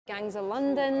Gangs of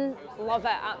London, love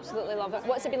it, absolutely love it.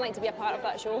 What's it been like to be a part of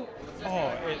that show?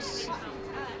 Oh,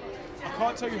 I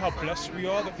can't tell you how blessed we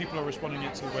are that people are responding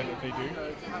it to the way that they do.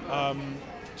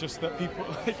 Just that people,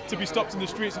 to be stopped in the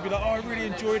streets and be like, oh, I really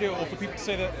enjoyed it, or for people to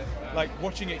say that, like,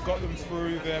 watching it got them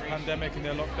through their pandemic and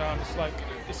their lockdown,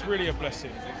 it's really a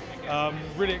blessing.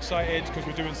 Really excited because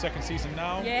we're doing second season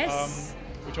now. Yes.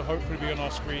 Which will hopefully be on our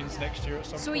screens next year at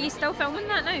some point. So are you still filming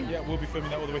that now? Yeah, we'll be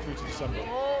filming that all the way through to December.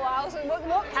 Oh wow, so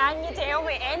what can you tell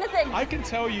me? Anything? I can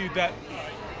tell you that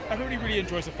everybody really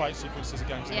enjoys the fight sequences of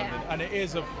Gangs of London, and it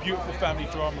is a beautiful family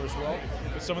drama as well.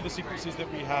 But some of the sequences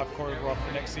that we have choreographed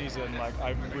for next season, like,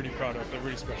 I'm really proud of. They're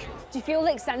really special. Do you feel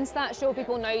like since that show,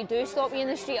 people now do stop you in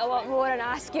the street a lot more and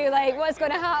ask you like, what's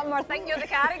going to happen, or think you're the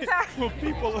character? Well,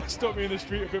 people stop me in the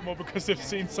street a bit more because they've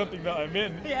seen something that I'm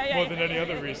in more than any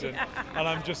other reason, and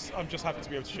I'm just happy to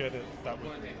be able to share that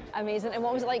with you. Amazing. And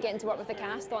what was it like getting to work with the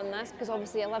cast on this? Because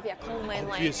obviously Olivia Coleman,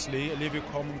 Olivia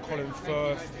Coleman, Colin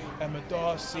Firth, Emma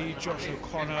Darcy, Josh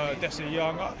O'Connor, Odessa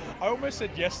Young. I almost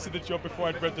said yes to the job before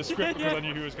I'd read the script because I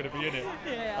knew who was going to be in it.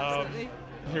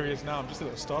 Here he is now. I'm just a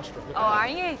little starstruck. Oh, are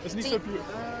you? Isn't he so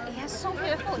beautiful? He is so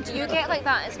beautiful. Do you get like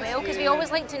that as well? Because we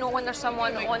always like to know when there's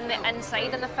someone on the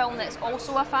inside in the film that's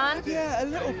also a fan. Yeah, a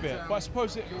little bit. But I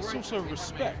suppose it's also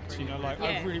respect. You know, like,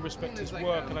 I really respect his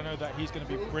work, and I know that he's going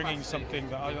to be bringing something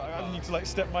that I need to, like,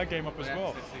 step my game up as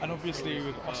well. And obviously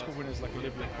with Oscar winners like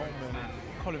Olivia Coleman and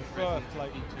Colin Firth,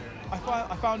 like,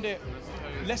 I found it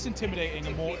less intimidating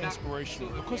and more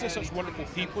inspirational because they're such wonderful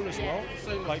people as well.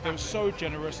 Like, they were so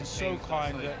generous and so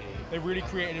kind that they really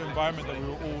created an environment that we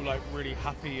were all, like, really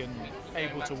happy and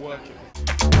able to work in.